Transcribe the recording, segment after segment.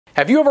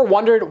Have you ever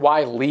wondered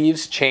why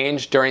leaves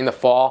change during the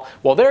fall?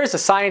 Well, there is a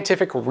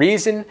scientific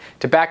reason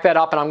to back that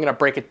up, and I'm going to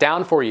break it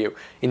down for you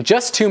in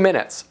just 2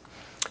 minutes.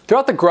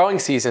 Throughout the growing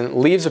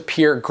season, leaves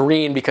appear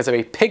green because of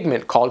a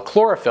pigment called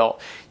chlorophyll.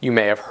 You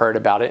may have heard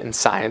about it in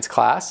science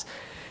class.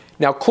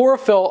 Now,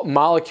 chlorophyll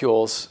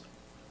molecules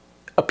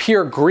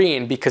appear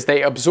green because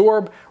they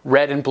absorb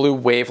red and blue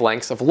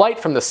wavelengths of light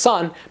from the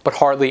sun, but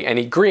hardly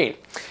any green.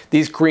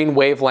 These green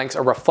wavelengths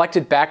are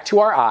reflected back to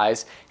our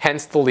eyes,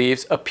 hence the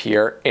leaves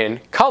appear in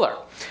color.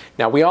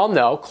 Now, we all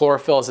know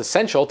chlorophyll is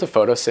essential to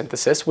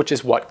photosynthesis, which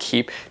is what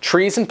keeps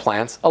trees and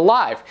plants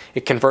alive.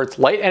 It converts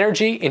light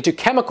energy into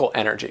chemical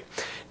energy.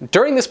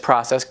 During this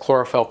process,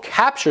 chlorophyll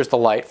captures the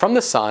light from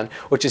the sun,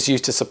 which is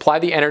used to supply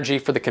the energy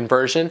for the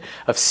conversion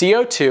of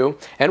CO2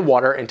 and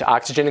water into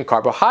oxygen and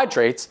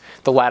carbohydrates,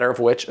 the latter of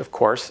which, of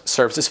course,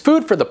 serves as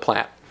food for the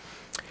plant.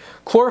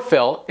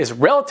 Chlorophyll is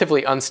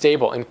relatively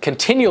unstable and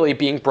continually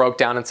being broken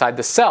down inside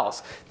the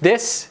cells.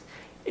 This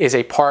is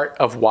a part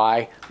of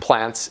why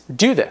plants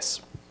do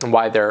this and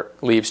why their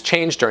leaves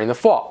change during the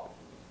fall.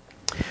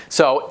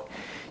 So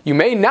you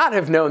may not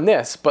have known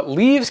this, but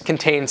leaves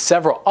contain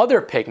several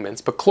other pigments,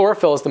 but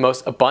chlorophyll is the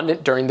most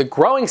abundant during the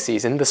growing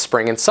season, the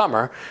spring and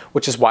summer,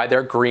 which is why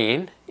they're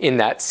green in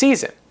that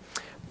season.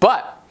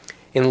 But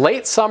in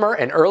late summer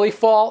and early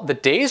fall, the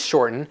days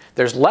shorten,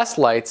 there's less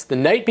lights, the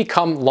night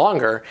become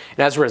longer, and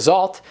as a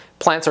result,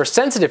 plants are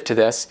sensitive to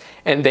this,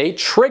 and they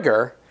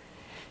trigger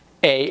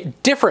a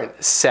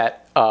different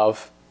set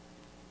of,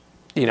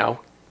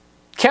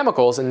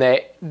 chemicals, and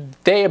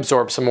they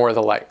absorb some more of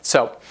the light.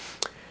 So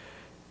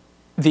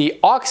the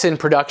auxin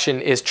production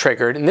is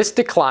triggered, and this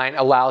decline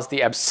allows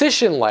the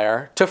abscission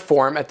layer to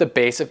form at the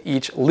base of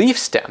each leaf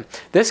stem.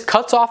 This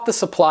cuts off the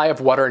supply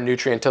of water and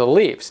nutrient to the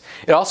leaves.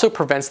 It also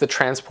prevents the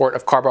transport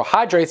of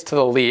carbohydrates to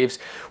the leaves,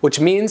 which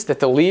means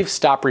that the leaves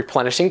stop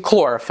replenishing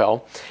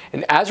chlorophyll,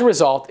 and as a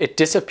result, it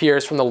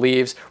disappears from the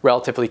leaves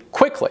relatively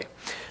quickly.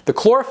 The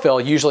chlorophyll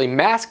usually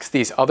masks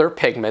these other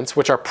pigments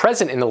which are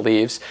present in the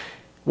leaves,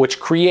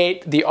 which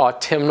create the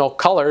autumnal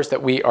colors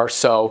that we are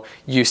so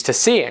used to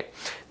seeing.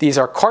 These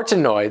are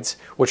carotenoids,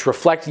 which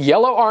reflect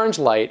yellow-orange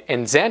light,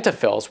 and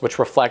xanthophylls, which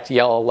reflect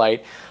yellow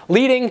light,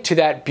 leading to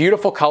that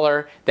beautiful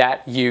color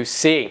that you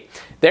see.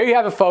 There you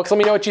have it, folks. Let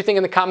me know what you think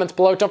in the comments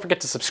below. Don't forget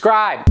to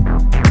subscribe.